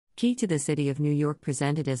Key to the City of New York,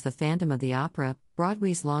 presented as the Phantom of the Opera,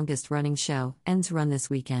 Broadway's longest-running show, ends run this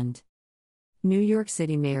weekend. New York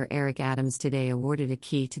City Mayor Eric Adams today awarded a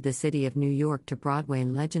Key to the City of New York to Broadway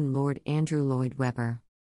legend Lord Andrew Lloyd Webber.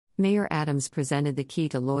 Mayor Adams presented the key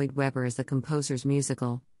to Lloyd Webber as the composer's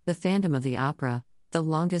musical, The Phantom of the Opera, the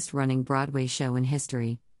longest-running Broadway show in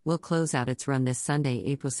history, will close out its run this Sunday,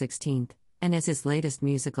 April 16, and as his latest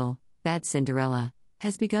musical, Bad Cinderella,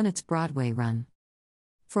 has begun its Broadway run.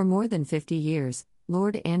 For more than 50 years,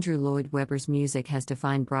 Lord Andrew Lloyd Webber's music has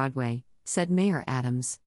defined Broadway, said Mayor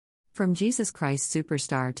Adams. From Jesus Christ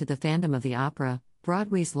Superstar to The Phantom of the Opera,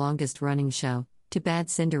 Broadway's longest-running show, to Bad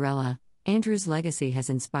Cinderella, Andrew's legacy has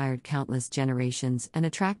inspired countless generations and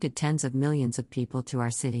attracted tens of millions of people to our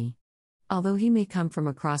city. Although he may come from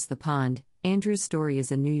across the pond, Andrew's story is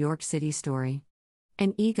a New York City story.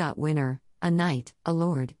 An EGOT winner, a knight, a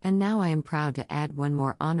lord, and now I am proud to add one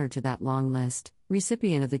more honor to that long list,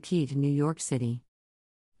 recipient of the Key to New York City.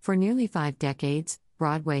 For nearly 5 decades,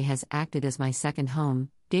 Broadway has acted as my second home,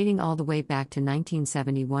 dating all the way back to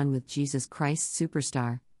 1971 with Jesus Christ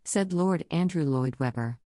Superstar, said Lord Andrew Lloyd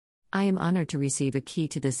Webber. I am honored to receive a Key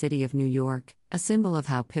to the City of New York, a symbol of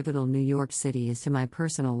how pivotal New York City is to my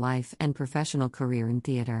personal life and professional career in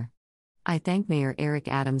theater. I thank Mayor Eric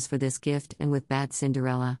Adams for this gift, and with Bad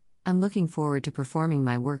Cinderella, I'm looking forward to performing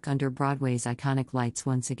my work under Broadway's iconic lights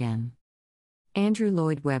once again. Andrew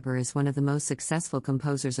Lloyd Webber is one of the most successful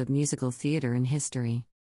composers of musical theater in history.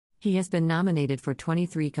 He has been nominated for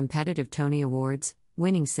 23 competitive Tony Awards,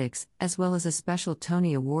 winning 6, as well as a special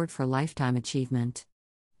Tony Award for Lifetime Achievement.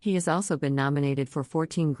 He has also been nominated for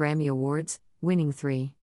 14 Grammy Awards, winning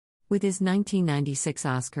 3. With his 1996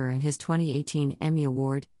 Oscar and his 2018 Emmy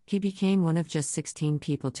Award, he became one of just 16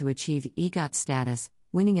 people to achieve EGOT status,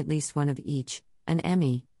 winning at least one of each: an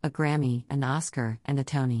Emmy, a Grammy, an Oscar, and a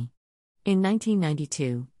Tony. In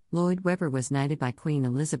 1992, Lloyd Webber was knighted by Queen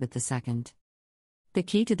Elizabeth II. The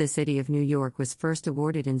Key to the City of New York was first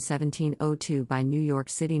awarded in 1702 by New York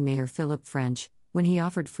City Mayor Philip French, when he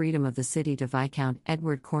offered freedom of the city to Viscount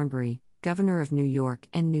Edward Cornbury, governor of New York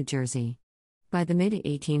and New Jersey. By the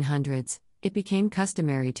mid-1800s, it became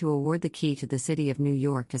customary to award the Key to the City of New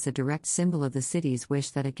York as a direct symbol of the city's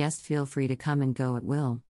wish that a guest feel free to come and go at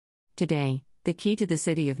will. Today, the Key to the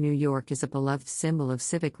City of New York is a beloved symbol of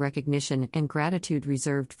civic recognition and gratitude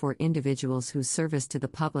reserved for individuals whose service to the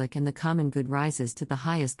public and the common good rises to the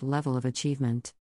highest level of achievement.